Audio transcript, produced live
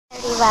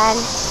Everyone,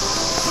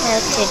 so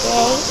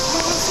today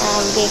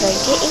we're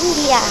going to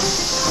India.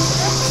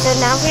 So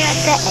now we're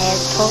at the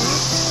airport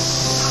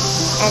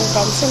and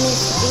Benson is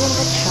sitting in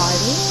the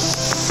trolley,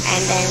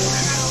 and then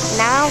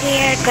now we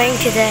are going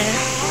to the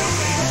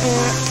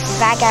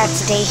bag out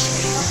station.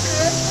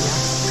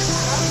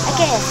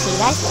 Okay, see you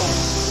guys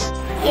there.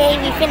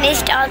 Yay, we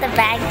finished all the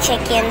bag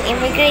check-in,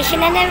 immigration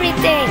and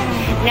everything.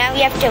 Now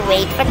we have to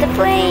wait for the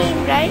plane,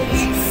 right?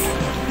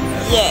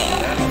 Yes.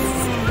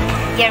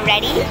 You're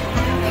ready?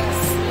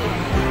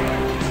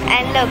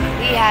 And look,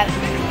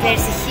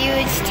 there's a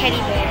huge teddy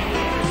bear.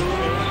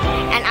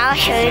 And I'll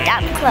show it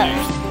up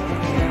close.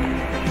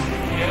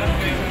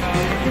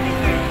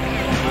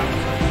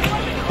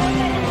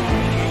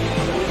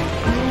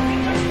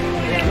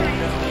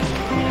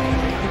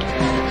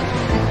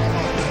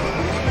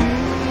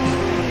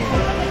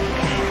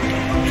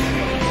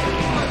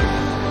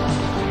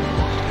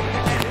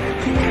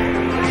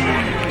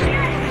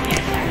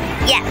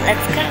 Yeah,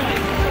 let's go.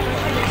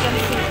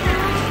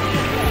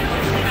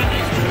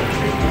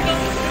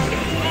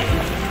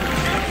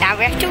 Now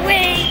we have to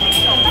wait.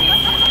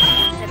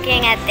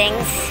 Looking at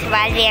things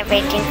while we are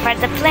waiting for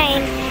the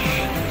plane.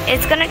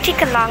 It's gonna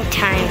take a long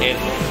time,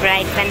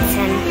 right,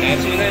 Benson?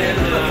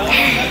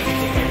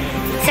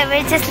 So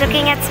we're just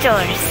looking at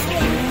stores.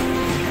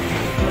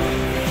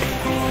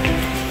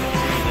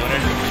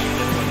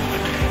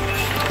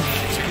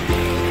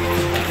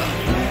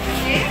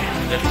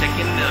 Just check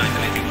in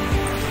the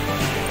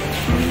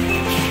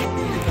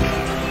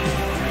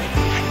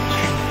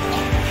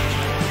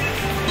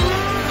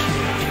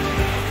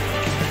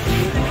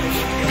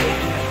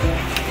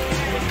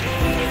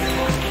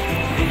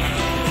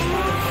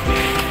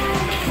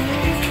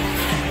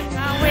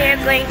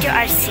going to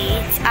our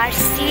seats. Our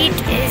seat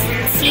is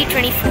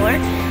C24,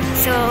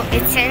 so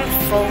it says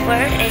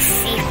forward is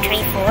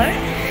C24.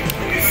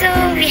 So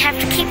we have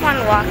to keep on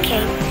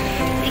walking.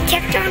 We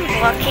kept on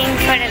walking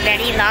for a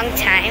very long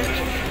time.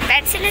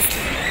 Benson is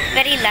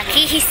very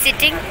lucky. He's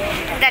sitting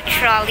in that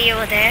trolley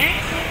over there.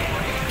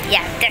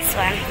 Yeah, this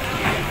one.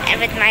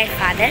 And with my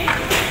father.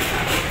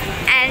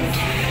 And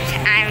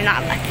I'm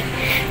not lucky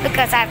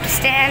because I have to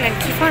stand and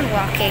keep on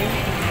walking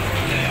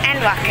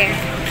and walking.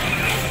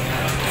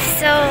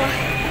 So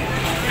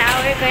now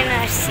we're going to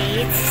our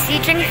seats.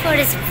 C24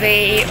 is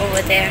way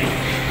over there.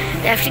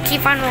 We have to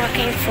keep on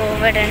walking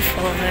forward and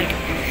forward.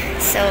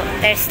 So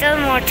there's still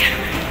more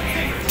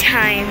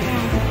time.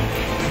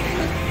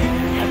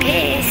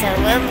 Okay, so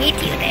we'll meet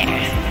you there.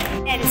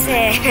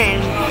 Benson,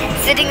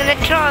 sitting in the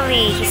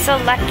trolley. He's so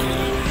lucky.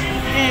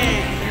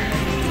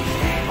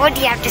 What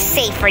do you have to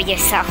say for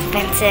yourself,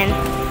 Benson?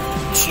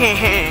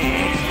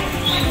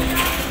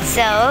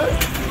 So,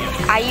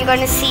 are you going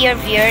to see your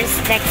viewers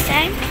next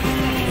time?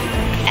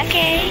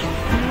 Okay.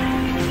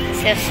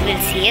 So we'll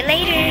see you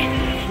later.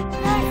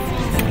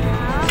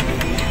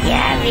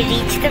 Yeah, we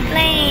reached the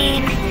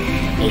plane.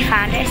 We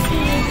found our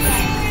seats.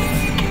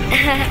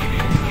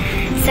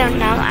 So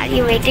now are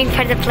you waiting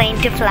for the plane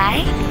to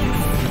fly?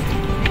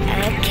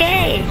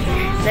 Okay.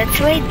 Let's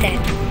wait then.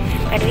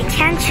 But we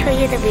can't show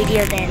you the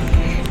video then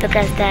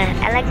because the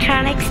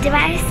electronics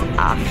device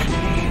off.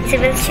 So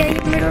we'll show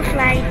you middle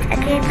flight.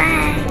 Okay,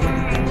 bye.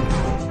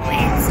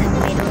 It's a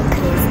middle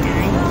cruise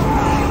time.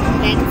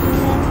 Thanks.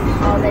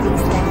 Already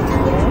slept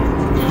here.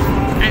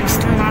 I'm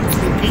still not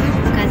sleeping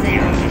because I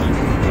already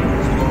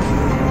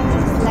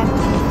slept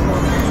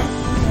before.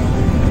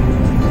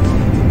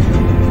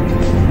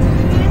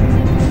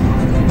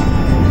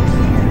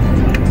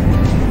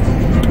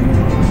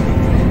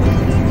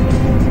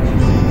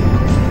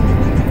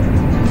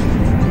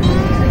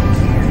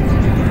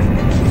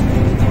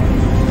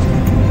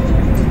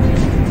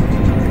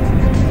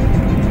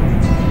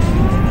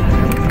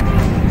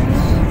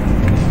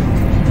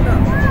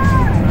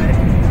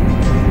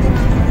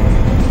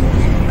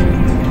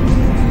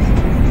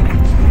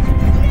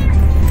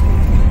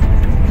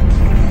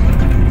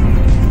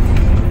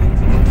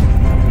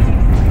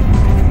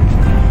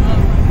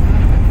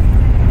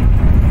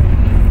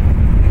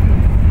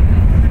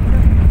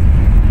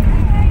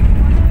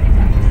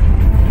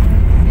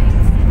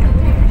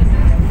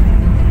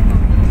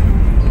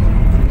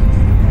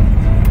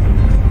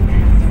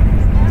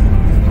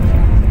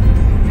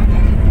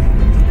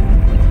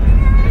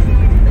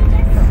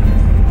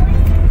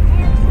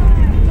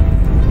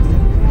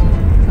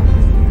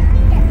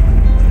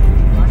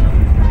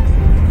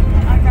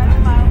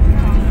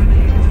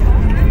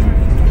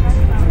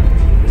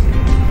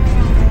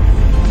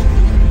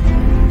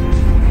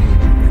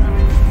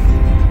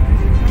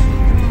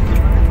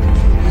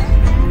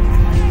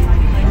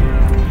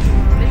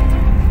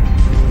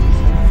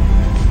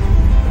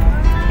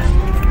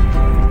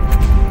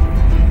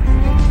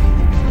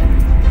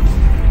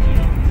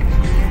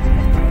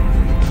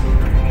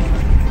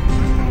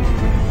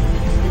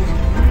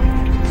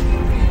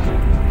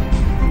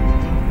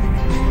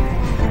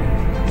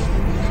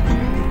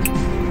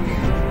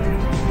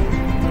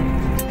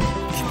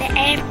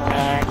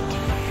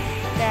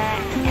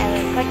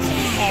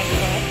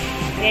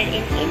 We're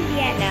in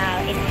India now,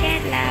 in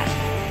Kerala.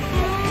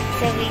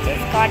 So we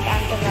just got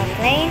onto the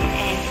plane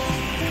and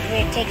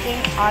we're taking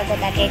all the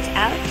luggage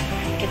out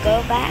to go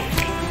back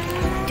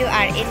to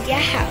our India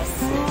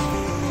house.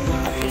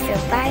 Okay, so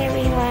bye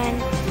everyone,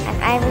 and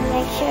I will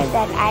make sure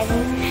that I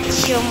will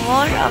show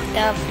more of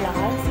the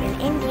vlogs in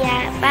India.